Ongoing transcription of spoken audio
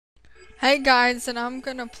Hey guys, and I'm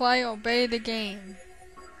gonna play Obey the Game.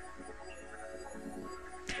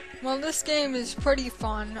 Well, this game is pretty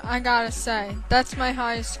fun, I gotta say. That's my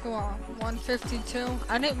highest score, 152.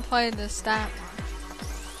 I didn't play this that much.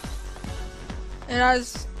 It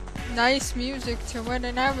has nice music to it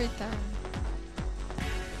and everything.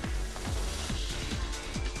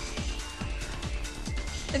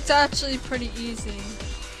 It's actually pretty easy.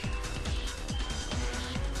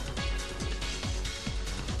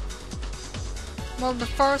 Well, the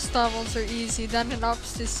first levels are easy, then it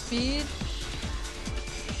ups to speed.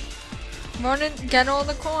 Run it, get all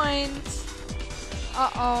the coins.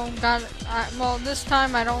 Uh-oh, got it. Well, this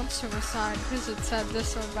time I don't suicide because it said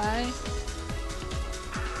disobey.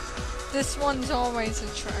 This one's always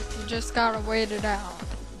a trick, you just gotta wait it out.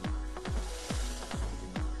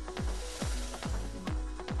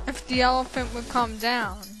 If the elephant would come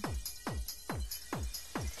down.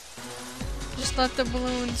 Just let the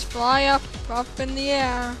balloons fly up in the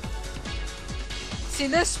air. See,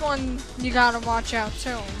 this one you gotta watch out too.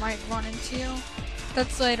 It might run into you.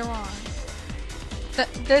 That's later on.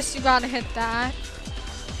 This you gotta hit that.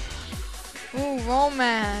 Ooh,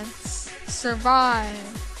 romance. Survive.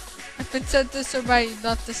 If it said disobey, you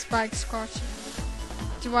let the spike scorch you.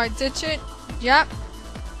 Do I ditch it? Yep.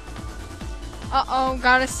 Uh-oh,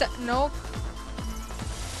 gotta set. Nope.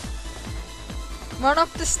 Run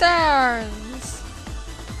up the stairs.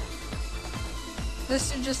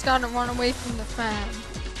 This you just gotta run away from the fan.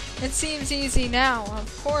 It seems easy now,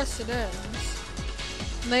 of course it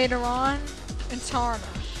is. Later on, it's harder.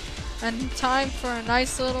 And time for a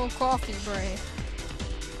nice little coffee break.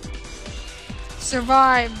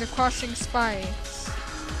 Survive the crushing spikes.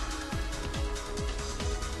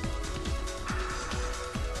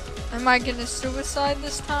 Am I gonna suicide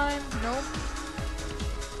this time? Nope.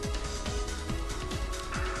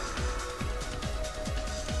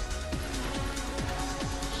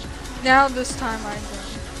 Now this time I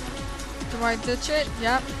do. Do I ditch it?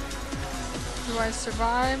 Yep. Do I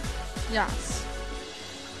survive? Yes.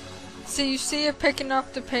 So you see it picking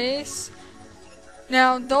up the pace?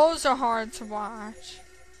 Now those are hard to watch.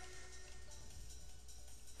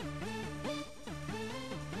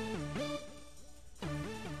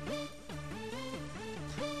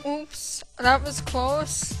 Oops, that was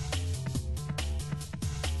close.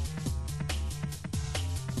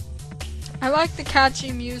 I like the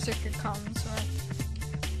catchy music it comes with.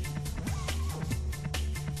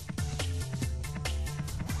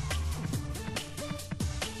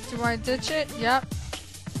 Do I ditch it? Yep.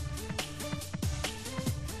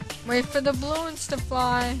 Wait for the balloons to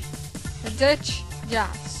fly. The ditch?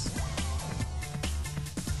 Yes.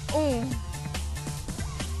 Ooh.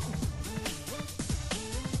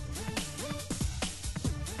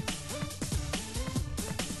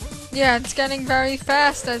 Yeah, it's getting very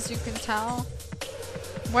fast, as you can tell.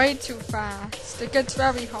 Way too fast. It gets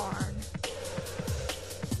very hard.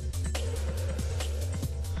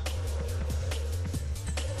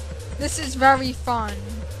 This is very fun.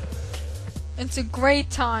 It's a great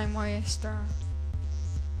time waster.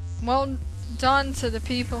 Well done to the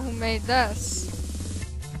people who made this.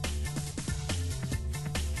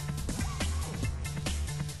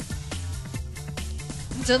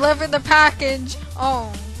 Deliver the package.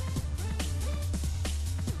 Oh.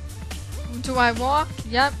 Do I walk?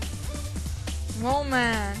 Yep.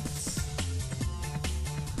 Romance.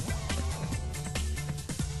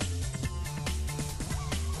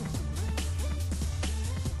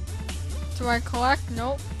 Do I collect?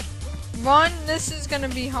 Nope. Run? This is gonna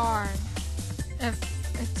be hard. If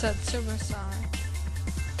it said suicide.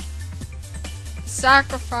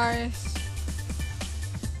 Sacrifice.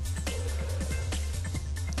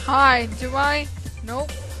 Hide. Do I?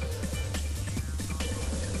 Nope.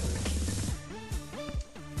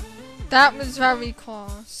 That was very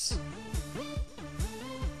close.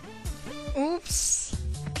 Oops.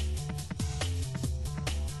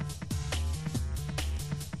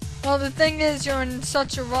 Well, the thing is, you're in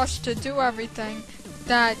such a rush to do everything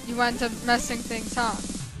that you end up messing things up.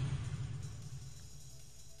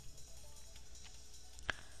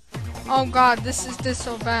 Oh god, this is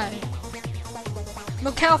disobey.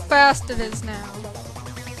 Look how fast it is now.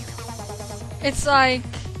 It's like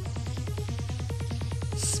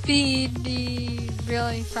speedy,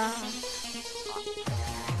 really fast.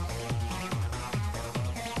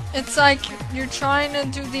 It's like you're trying to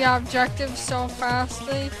do the objective so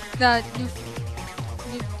fastly that you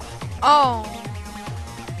oh.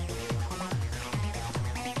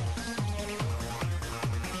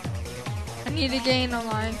 I need to gain a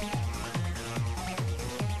life.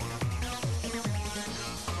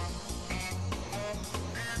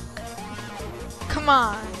 Come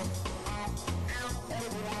on.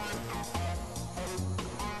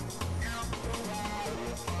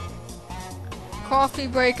 Coffee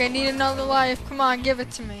break. I need another life. Come on, give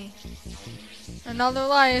it to me. Another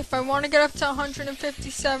life. I want to get up to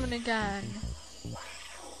 157 again.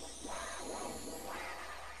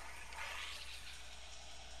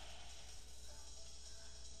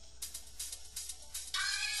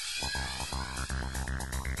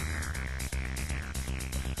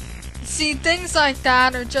 See, things like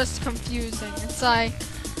that are just confusing. It's like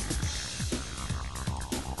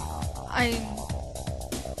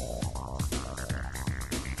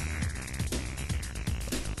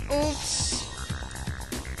oops.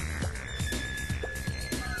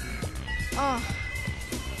 Oh.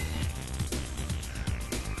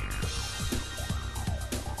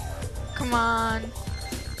 Come on.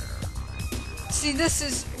 See, this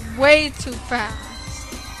is way too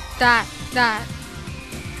fast. That.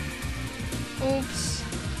 Oops.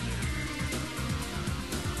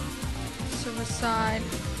 Suicide.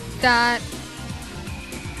 That.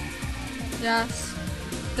 Yes.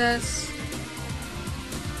 This.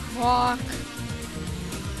 Walk.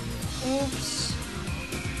 Oops.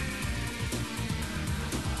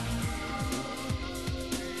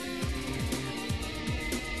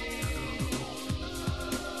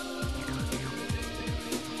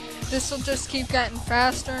 This will just keep getting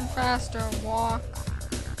faster and faster. Walk.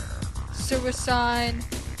 Suicide.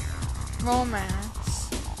 Romance.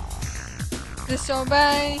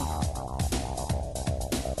 Disobey.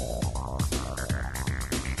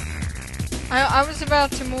 I was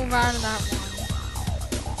about to move out of that one.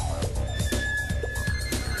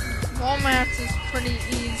 Romance is pretty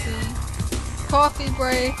easy. Coffee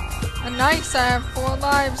break. Nice, I have 4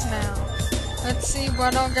 lives now. Let's see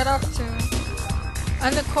what I'll get up to.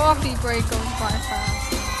 And the coffee break goes by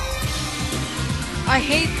fast. I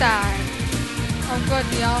hate that. Oh good,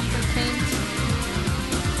 the alpha came to me.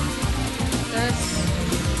 This.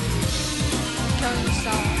 Kill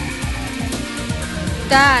yourself.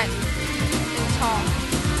 That is hard.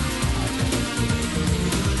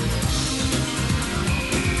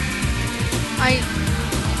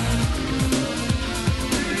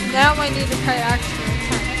 Now I need to pay extra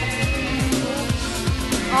attention.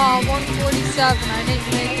 Oh, 147. I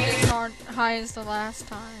didn't make it as high as the last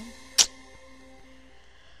time.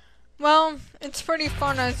 Well, it's pretty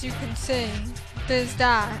fun as you can see. There's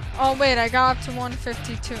that. Oh wait, I got up to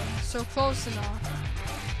 152, so close enough.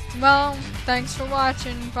 Well, thanks for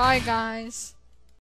watching. Bye guys.